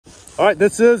All right,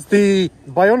 this is the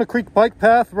Ballona Creek bike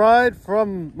path ride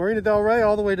from Marina del Rey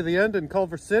all the way to the end in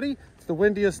Culver City. It's the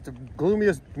windiest,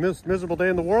 gloomiest, most miserable day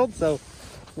in the world, so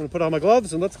I'm gonna put on my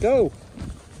gloves and let's go.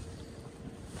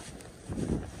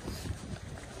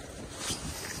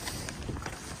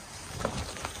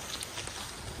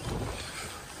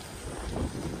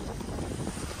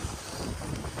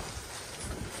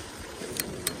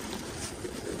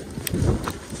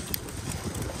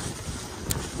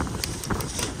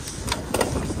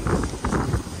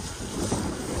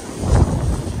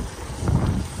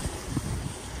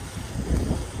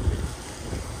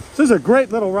 This is a great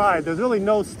little ride. There's really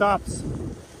no stops,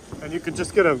 and you can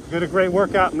just get a great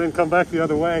workout and then come back the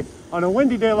other way. On a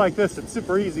windy day like this, it's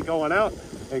super easy going out,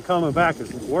 and coming back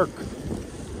is work.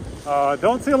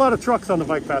 Don't see a lot of trucks on the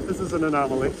bike path. This is an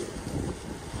anomaly.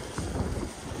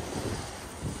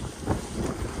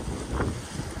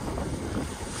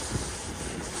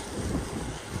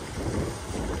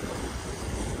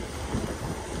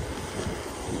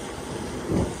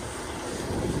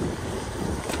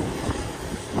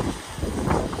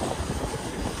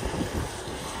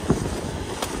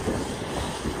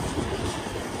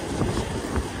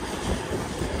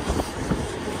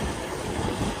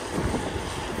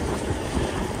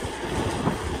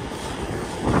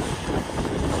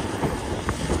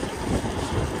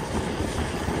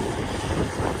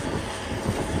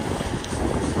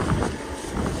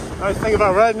 Nice thing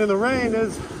about riding in the rain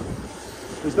is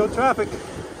there's no traffic.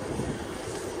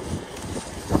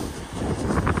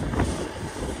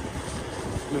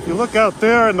 And if you look out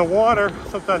there in the water,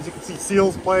 sometimes you can see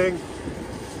seals playing.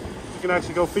 You can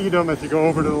actually go feed them as you go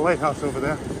over to the lighthouse over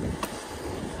there.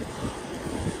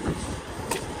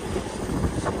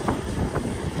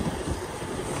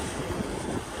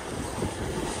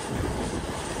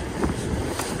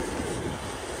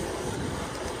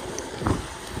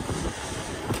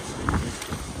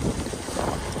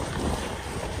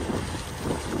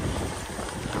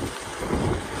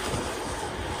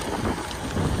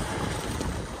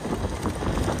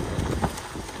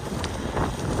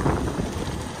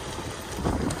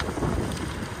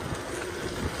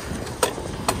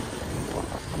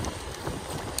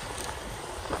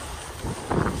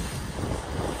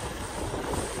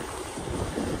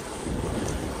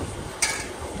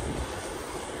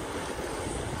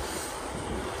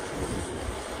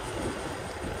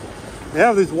 They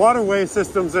have these waterway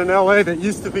systems in LA that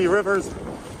used to be rivers.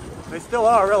 They still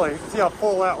are, really. See how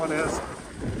full that one is.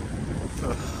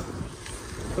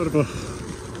 It's sort of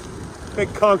a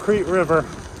big concrete river.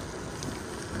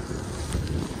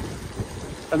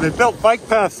 And they built bike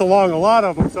paths along a lot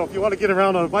of them, so if you want to get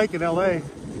around on a bike in LA,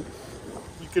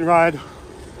 you can ride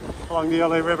along the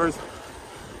LA rivers.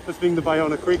 This being the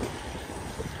Ballona Creek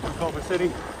in Culver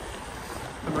City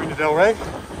and Marina del Rey.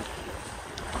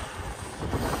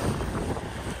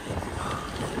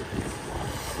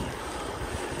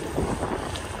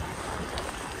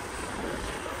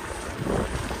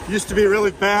 Used to be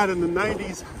really bad in the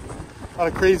 90s. A lot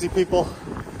of crazy people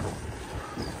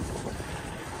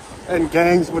and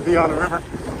gangs would be on the river.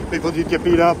 People would get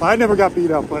beat up. I never got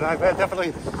beat up, but I've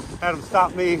definitely had them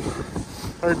stop me.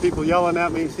 Heard people yelling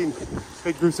at me. Seen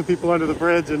big groups of people under the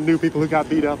bridge and knew people who got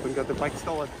beat up and got their bikes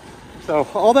stolen. So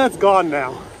all that's gone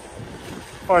now.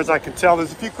 As far as I can tell,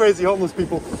 there's a few crazy homeless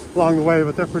people along the way,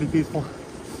 but they're pretty peaceful.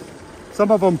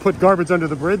 Some of them put garbage under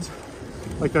the bridge.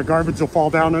 Like their garbage will fall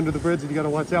down under the bridge and you gotta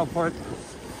watch out for it.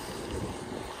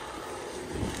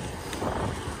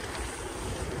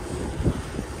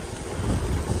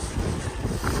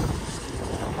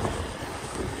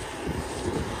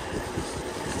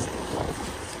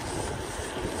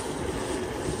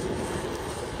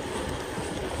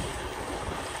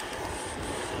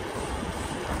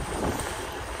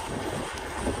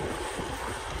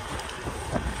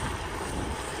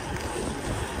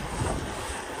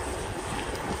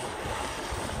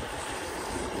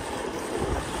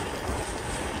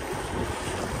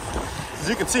 As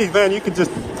you can see, man, you can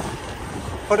just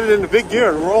put it into big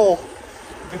gear and roll.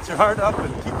 Get your heart up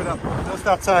and keep it up. No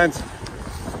stop signs.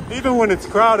 Even when it's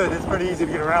crowded, it's pretty easy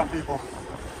to get around people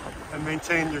and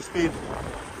maintain your speed.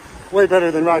 Way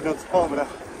better than riding on Sepulveda.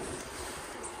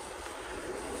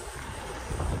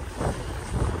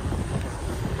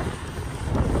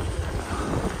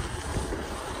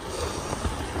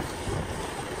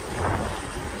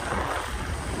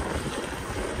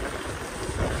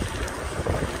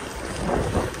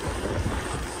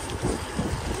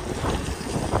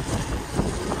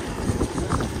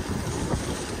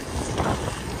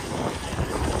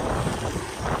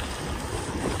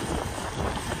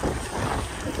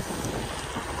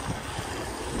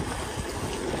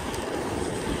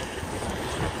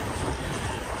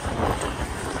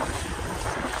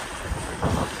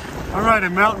 ride a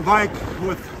mountain bike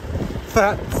with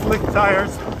fat, slick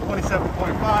tires,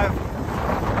 27.5.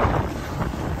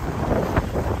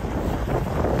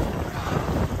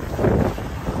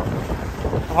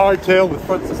 Hardtail with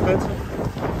front suspension.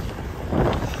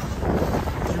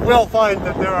 You will find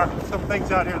that there are some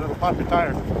things out here that will pop your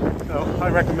tires, so I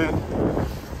recommend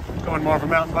going more of a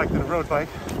mountain bike than a road bike.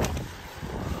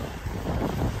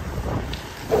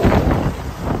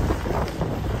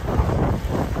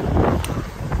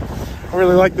 I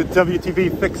really like the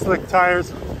WTV thick slick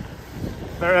tires.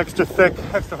 They're extra thick,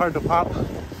 extra hard to pop.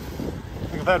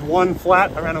 I've had one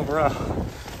flat. I ran over a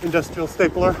industrial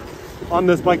stapler on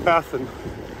this bike path, and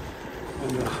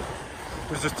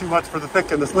it was just too much for the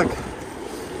thick and the slick. See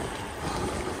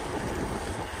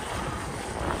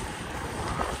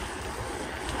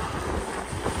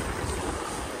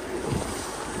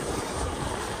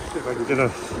if I can get a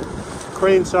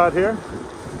crane shot here.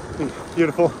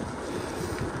 Beautiful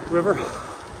river,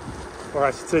 or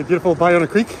I should say beautiful Ballona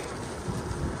Creek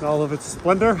in all of its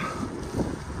splendor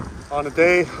on a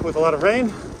day with a lot of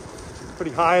rain.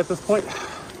 Pretty high at this point.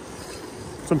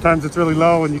 Sometimes it's really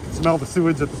low and you can smell the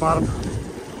sewage at the bottom.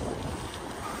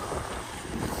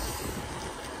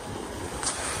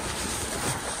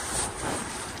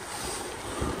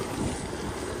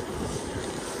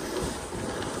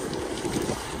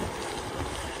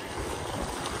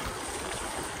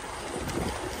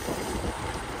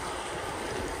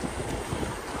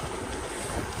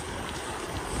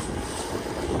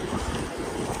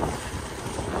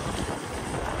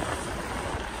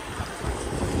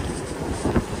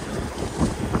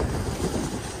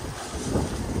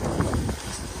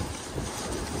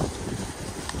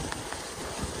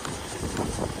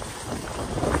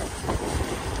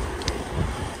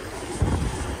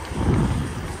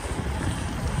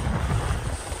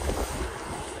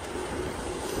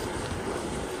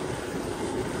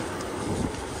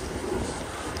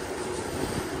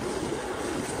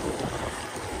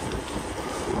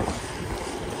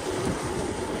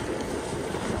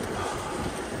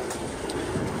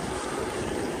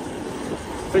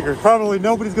 Figured probably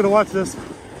nobody's gonna watch this.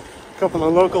 A couple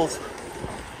of locals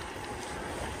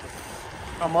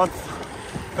a month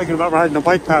thinking about riding a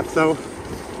bike path. So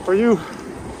for you,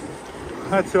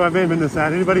 that's who I'm aiming this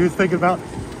at. Anybody who's thinking about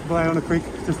Ballona Creek,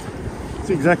 just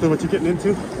see exactly what you're getting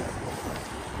into.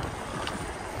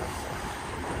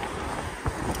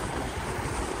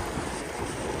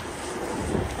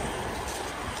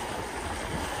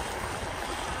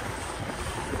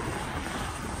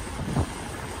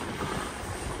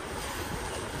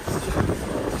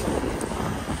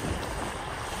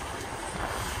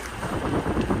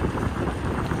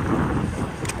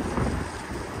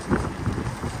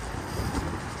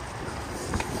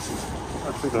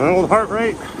 The old heart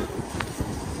rate,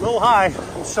 a little high.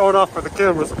 I'm showing off for the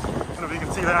cameras. I don't know if you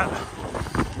can see that.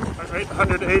 Heart rate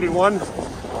 181.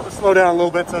 I'll slow down a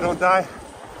little bit so I don't die.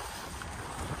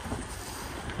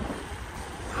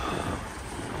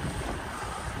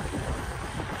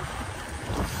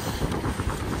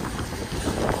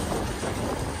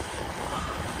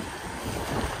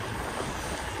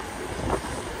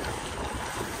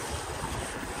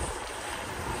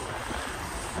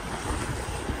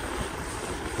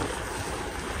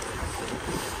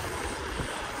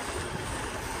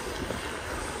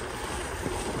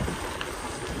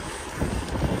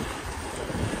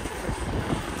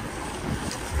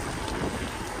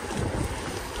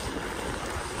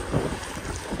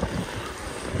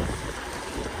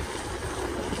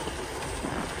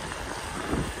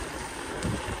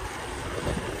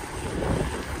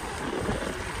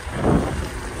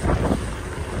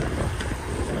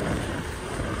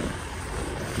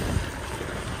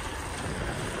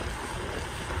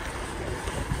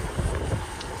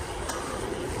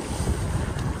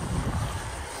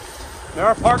 There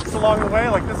are parks along the way,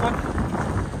 like this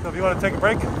one. So if you want to take a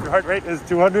break, if your heart rate is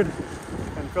 200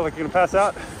 and you feel like you're gonna pass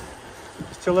out,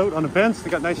 just chill out on a bench. They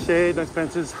got nice shade, nice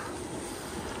benches.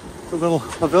 It's a little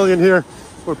pavilion here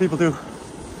where people do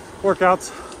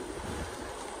workouts.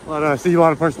 I see a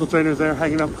lot of personal trainers there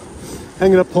hanging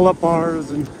up pull-up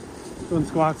bars and doing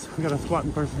squats. We got a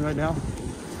squatting person right now.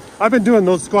 I've been doing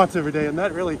those squats every day, and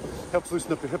that really helps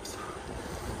loosen up your hips.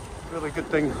 Really good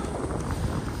thing.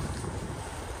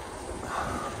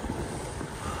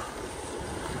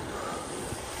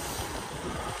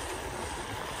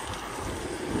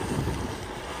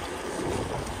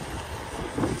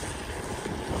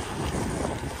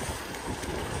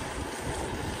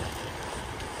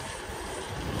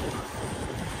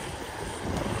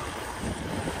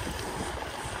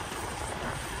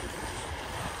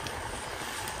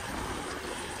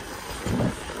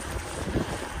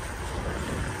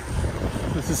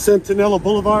 Centinela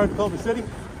Boulevard, Culver City.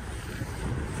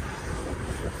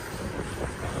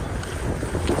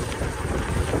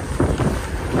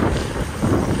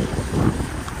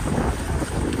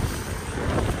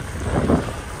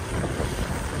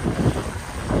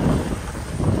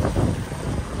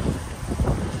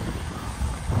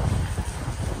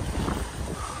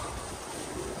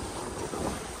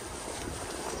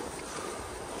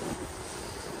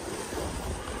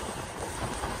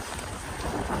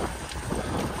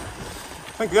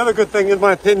 I think the other good thing, in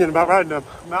my opinion, about riding a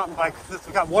mountain bike is it's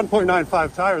got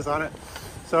 1.95 tires on it.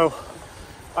 So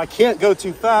I can't go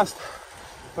too fast,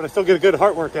 but I still get a good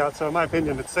heart workout. So in my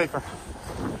opinion, it's safer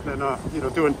than, you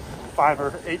know, doing 5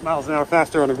 or 8 miles an hour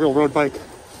faster on a real road bike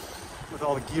with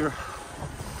all the gear.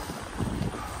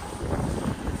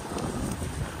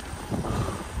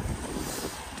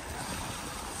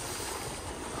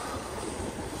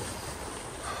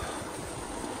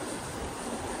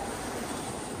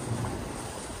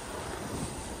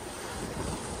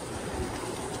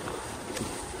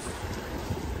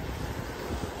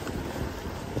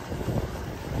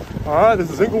 All right, this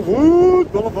is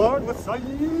Inglewood Boulevard with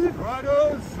Saeed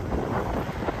riders.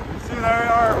 You see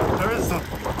there is some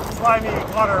slimy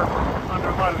water under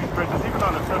a lot of these bridges, even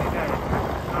on a sunny day.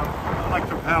 I like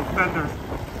to have fenders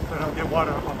so I don't get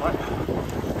water on my butt.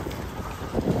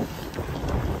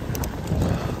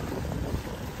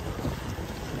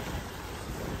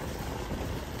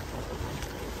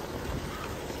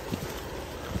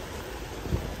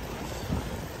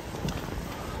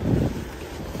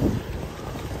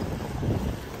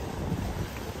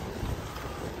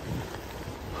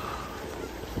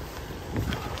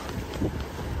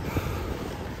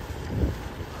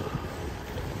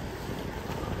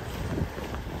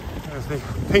 There's the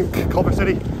pink Culver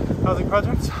City housing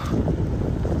projects.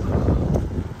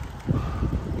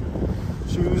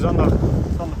 Shoes on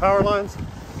the power lines.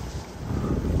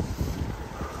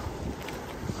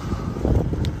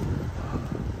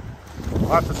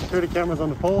 Lots of security cameras on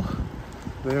the pole.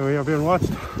 There we are being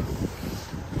watched.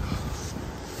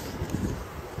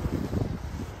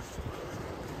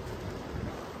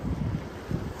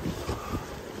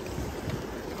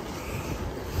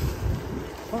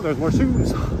 Oh, there's more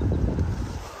shoes.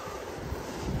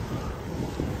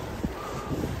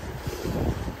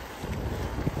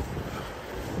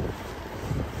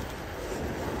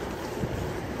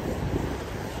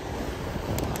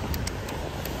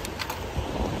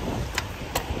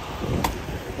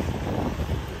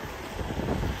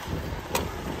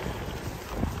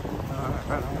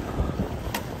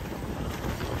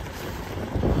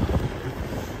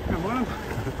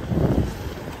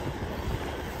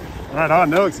 Right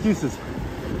on, no excuses.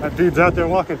 That dude's out there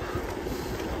walking.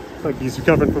 It's like he's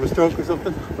recovering from a stroke or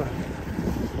something. But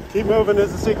keep moving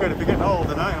is the secret if you're getting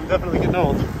old, and I am definitely getting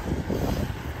old.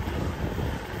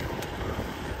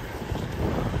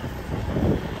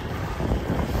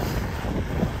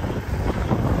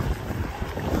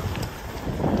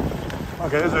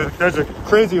 Okay, there's a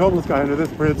crazy homeless guy under this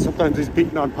bridge. Sometimes he's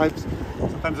beating on pipes.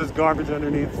 Sometimes there's garbage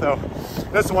underneath. So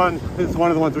this one is one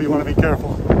of the ones where you want to be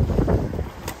careful.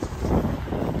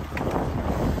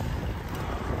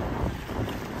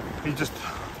 He's just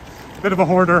a bit of a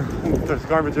hoarder, and there's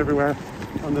garbage everywhere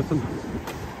on this one.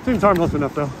 Seems harmless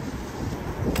enough though.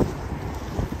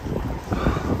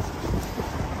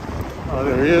 Oh,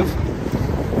 there he is.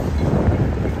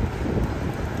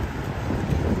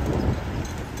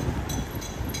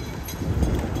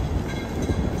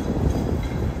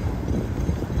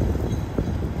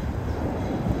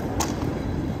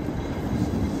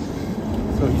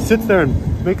 So he sits there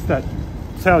and makes that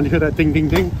sound. You hear that ding, ding,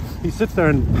 ding? He sits there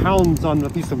and pounds on a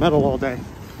piece of metal all day.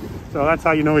 So that's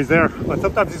how you know he's there. But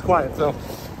sometimes he's quiet, so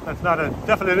that's not a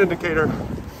definite indicator.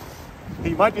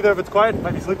 He might be there if it's quiet,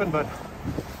 might be sleeping, but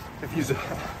if he's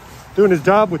doing his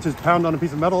job, which is pound on a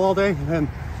piece of metal all day, then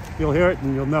you'll hear it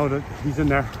and you'll know that he's in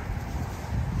there.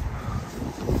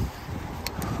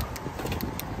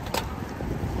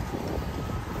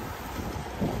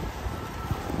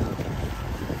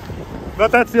 But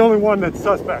that's the only one that's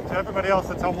suspect. Everybody else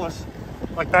that's homeless,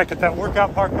 like back at that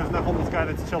workout park, there's that homeless guy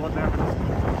that's chilling there.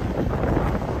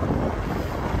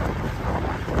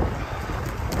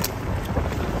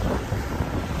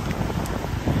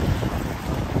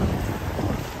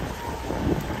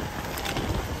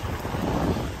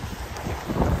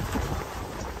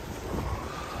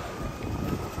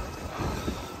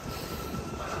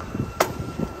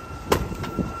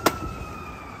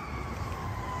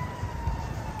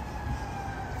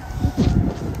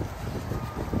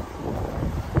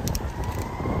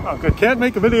 Oh, good. Can't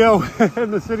make a video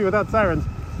in the city without sirens.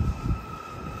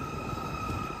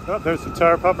 Oh, there's some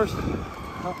tire poppers.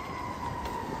 Oh.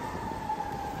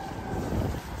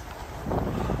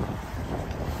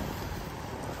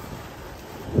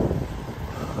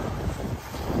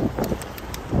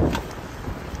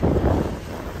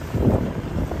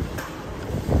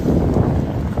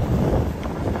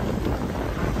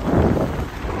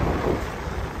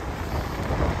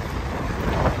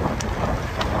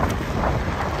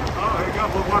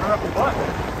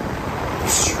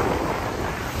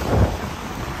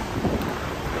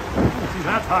 See,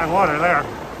 that's high water there.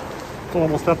 It's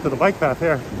almost up to the bike path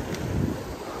here.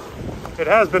 It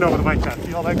has been over the bike path.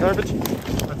 See all that garbage?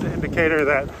 That's an indicator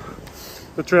that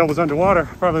the trail was underwater,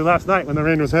 probably last night when the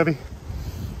rain was heavy.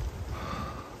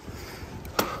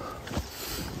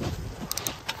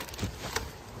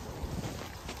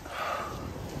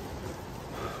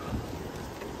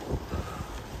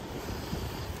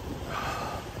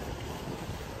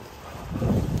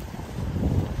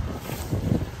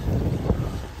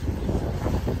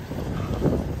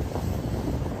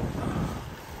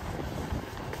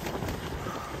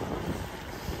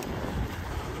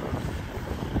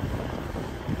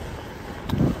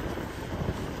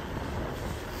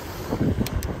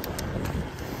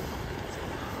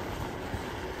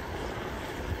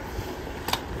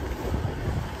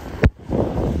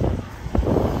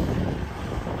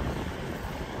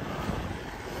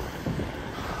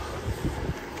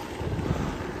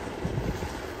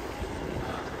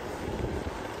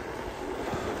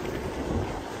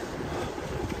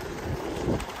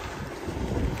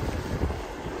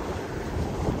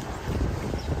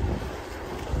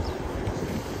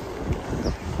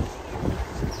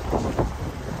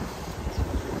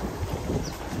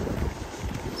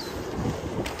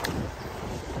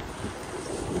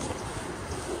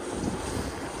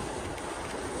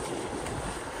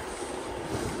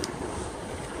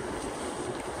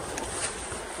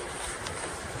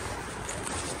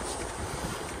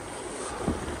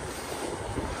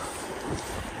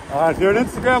 If you're an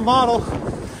Instagram model,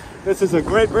 this is a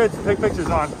great bridge to take pictures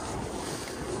on.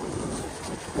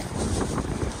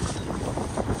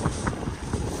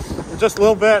 We're just a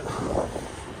little bit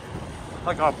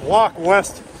like a block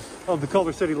west of the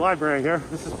Culver City Library here.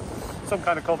 This is some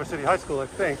kind of Culver City High School, I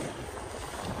think.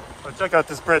 But check out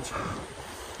this bridge.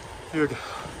 You've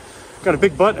got a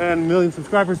big butt and a million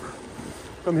subscribers.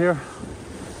 Come here,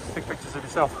 take pictures of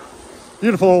yourself.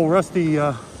 Beautiful old rusty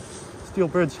steel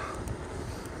bridge.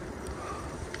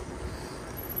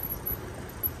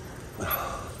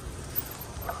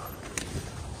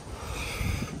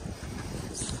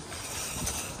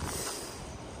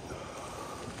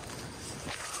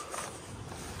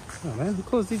 Oh man, who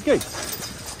closed these gates?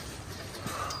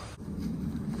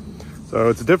 So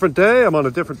it's a different day, I'm on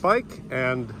a different bike,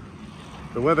 and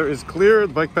the weather is clear,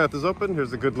 the bike path is open.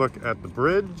 Here's a good look at the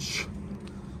bridge.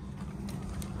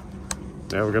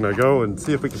 Now we're gonna go and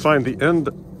see if we can find the end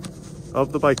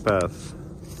of the bike path.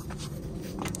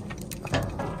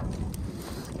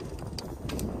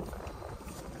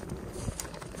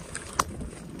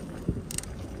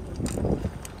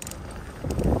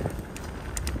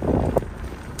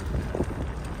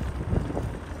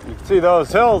 See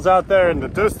those hills out there in the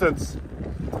distance?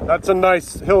 That's a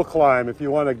nice hill climb if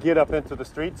you want to get up into the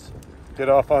streets. Get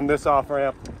off on this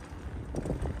off-ramp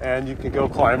and you can go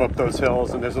climb up those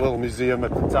hills, and there's a little museum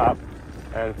at the top,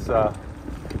 and it's a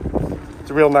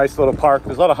real nice little park.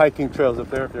 There's a lot of hiking trails up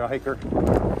there if you're a hiker, and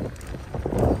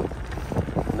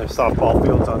there's softball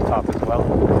fields on top as well.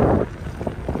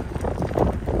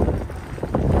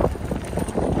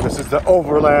 This is the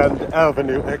Overland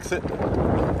Avenue exit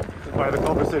by the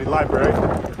Culver City Library.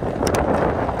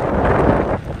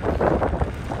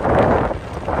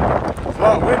 It's a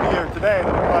lot windier today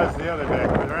than it was the other day,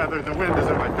 but rather the wind is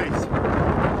in my face.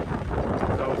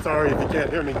 So sorry if you can't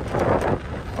hear me.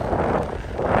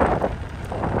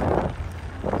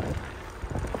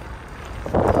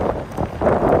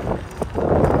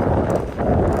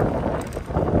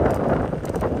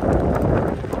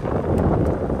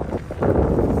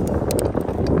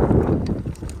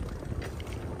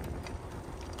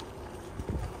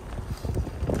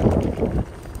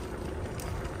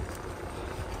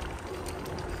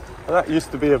 That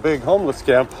used to be a big homeless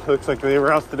camp. Looks like they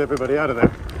rousted everybody out of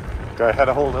there. Guy had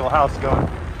a whole little house going.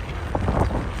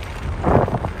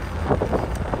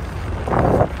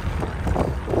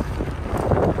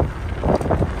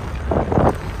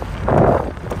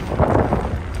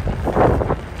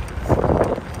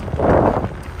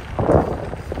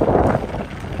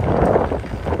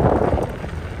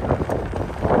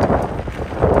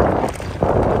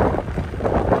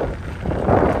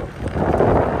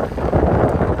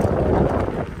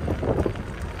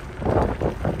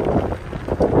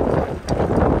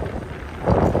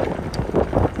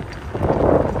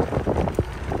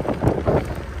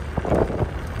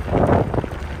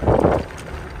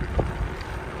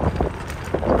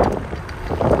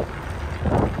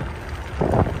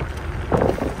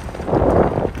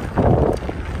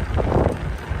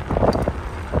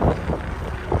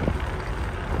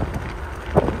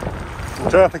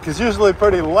 Traffic is usually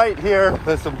pretty light here.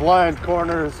 There's some blind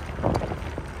corners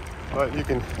but you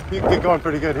can get going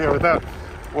pretty good here without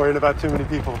worrying about too many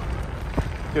people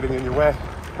getting in your way.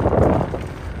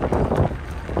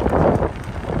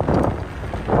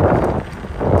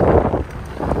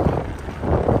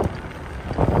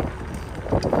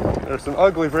 There's some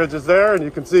ugly bridges there, and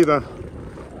you can see the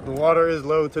water is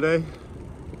low today,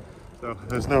 so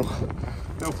there's no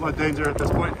flood danger at this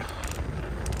point.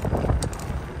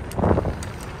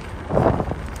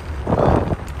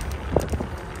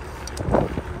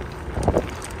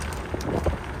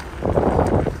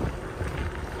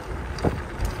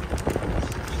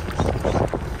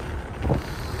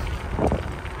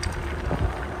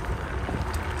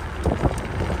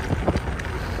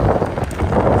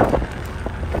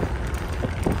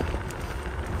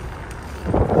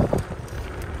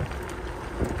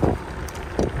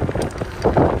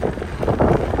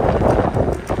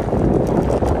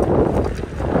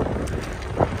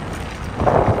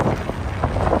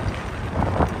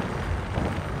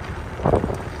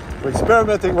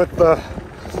 Experimenting with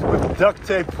duct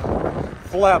tape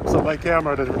flaps on my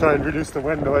camera to try and reduce the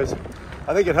wind noise.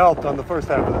 I think it helped on the first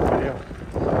half of this video.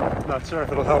 I'm not sure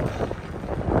if it'll help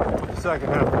the second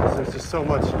half because there's just so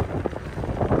much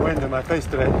wind in my face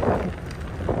today.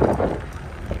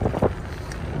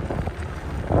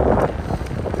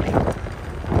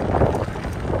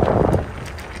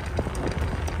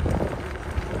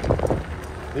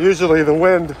 Usually the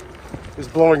wind is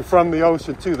blowing from the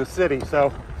ocean to the city,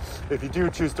 so if you do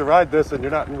choose to ride this and you're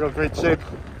not in real great shape,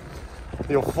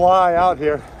 you'll fly out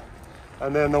here,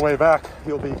 and then the way back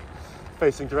you'll be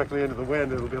facing directly into the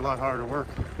wind. It'll be a lot harder work,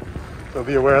 so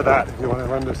be aware of that if you want to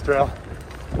run this trail.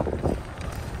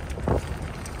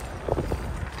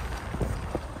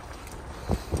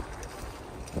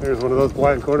 Here's one of those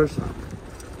blind corners.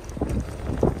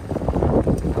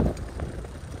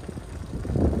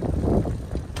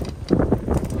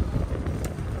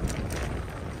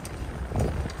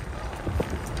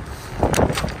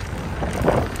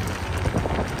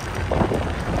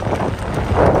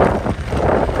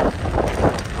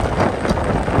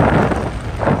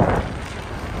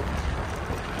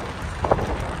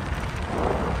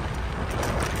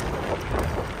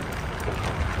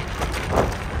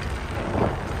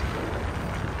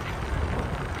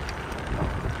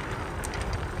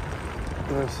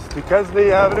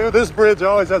 Duquesne Avenue. This bridge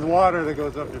always has water that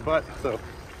goes up your butt, so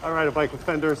I ride a bike with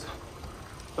fenders.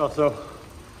 Also,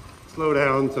 slow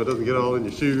down so it doesn't get all in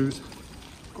your shoes.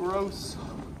 Gross.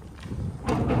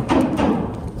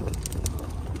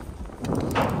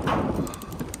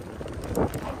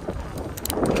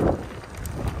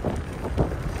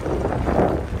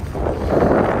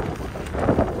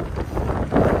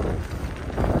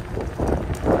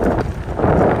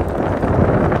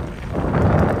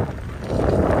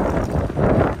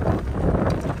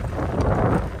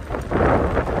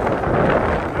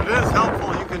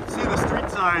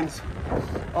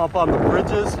 Up on the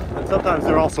bridges, and sometimes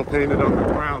they're also painted on the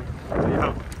ground, so you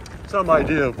have some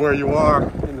idea of where you are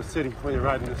in the city when you're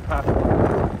riding this path.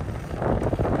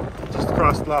 Just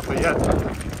crossed Lafayette.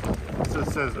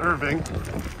 This says Irving.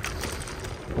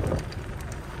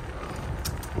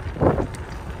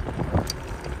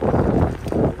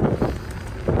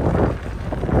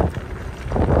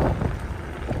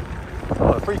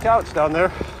 Oh, a free couch down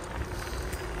there.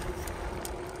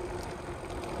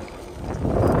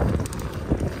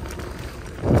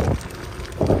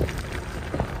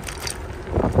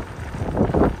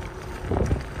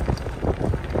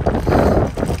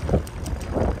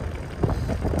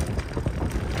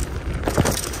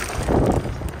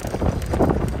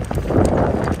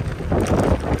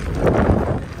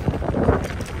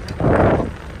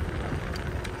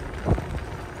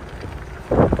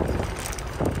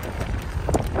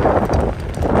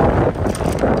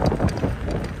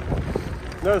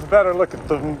 There's a better look at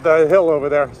the hill over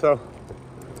there, so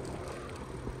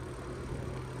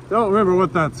don't remember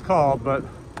what that's called, but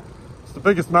it's the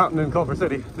biggest mountain in Culver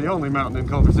City. It's the only mountain in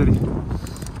Culver City.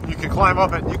 You can climb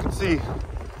up it and you can see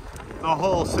the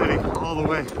whole city all the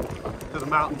way to the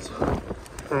mountains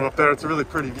from up there. It's a really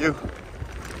pretty view.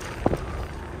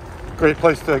 Great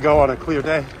place to go on a clear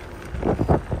day.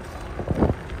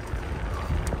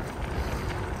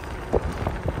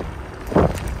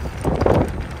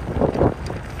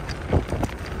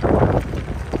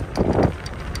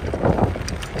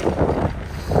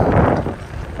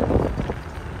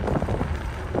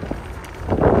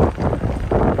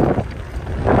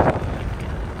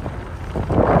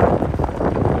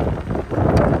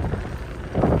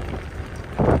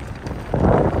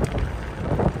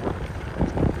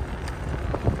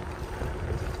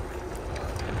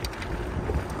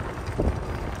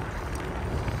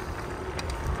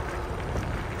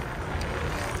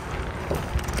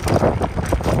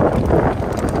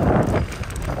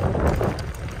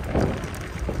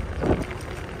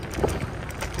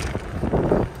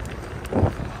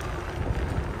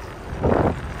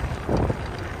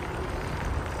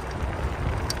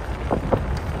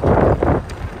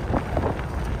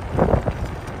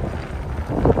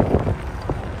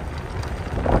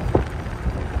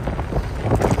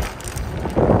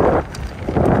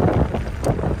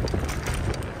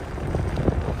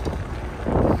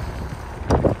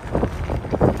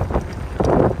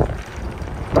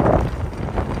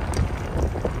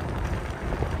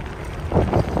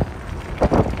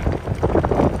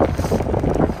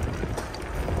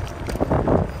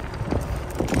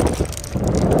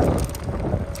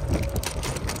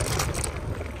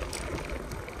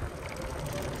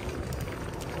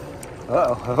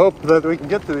 I hope that we can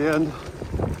get to the end.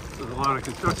 There's a lot of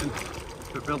construction.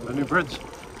 They're building a new bridge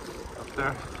up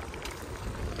there.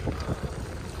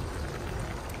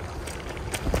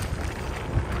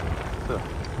 So,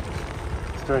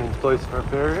 strange place for a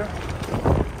barrier.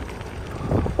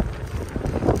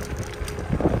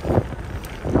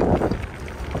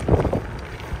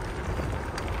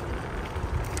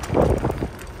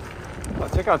 Oh,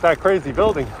 check out that crazy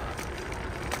building.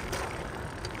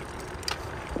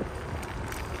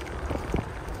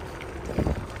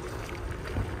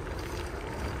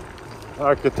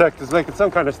 Architect is making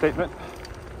some kind of statement.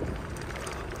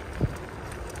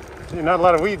 See, not a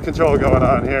lot of weed control going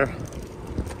on here.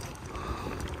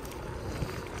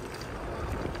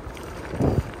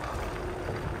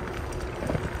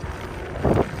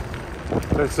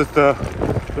 It's just the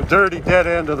dirty dead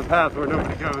end of the path where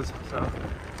nobody goes. So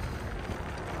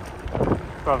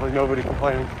probably nobody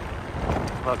complaining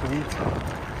about the weeds.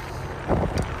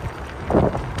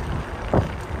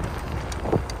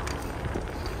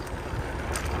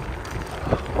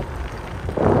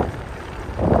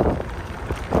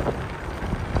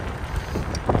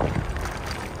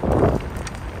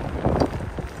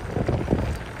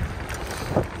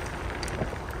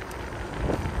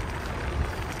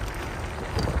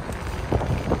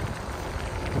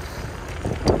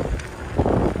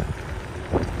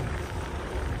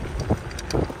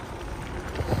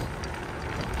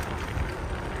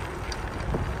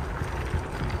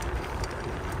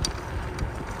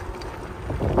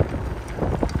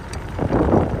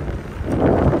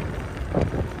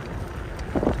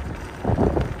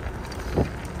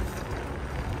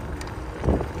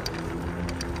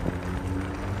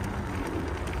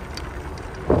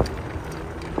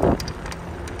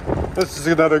 This is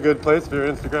another good place for your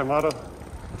Instagram model.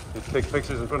 You can take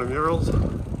pictures in front of murals.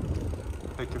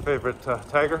 Pick your favorite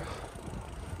tiger.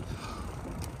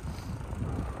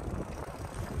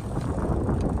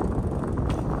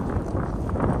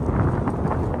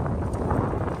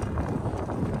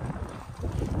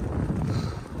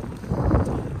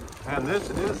 And this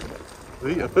is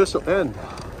the official end.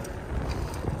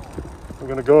 We're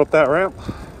gonna go up that ramp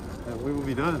and we will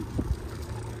be done.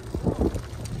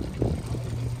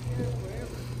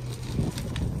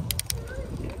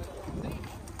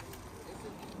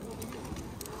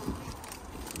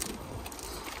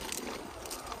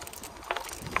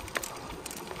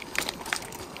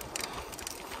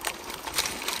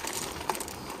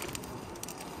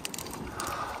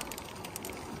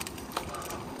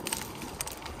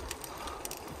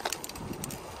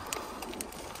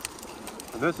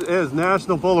 This is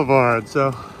National Boulevard, so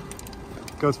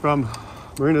it goes from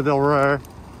Marina del Rey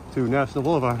to National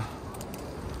Boulevard.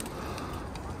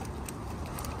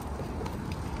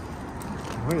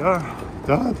 We are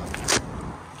done.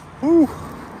 Woo.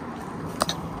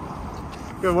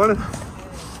 Good morning.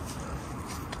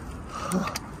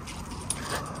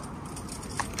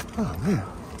 Oh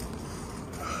man.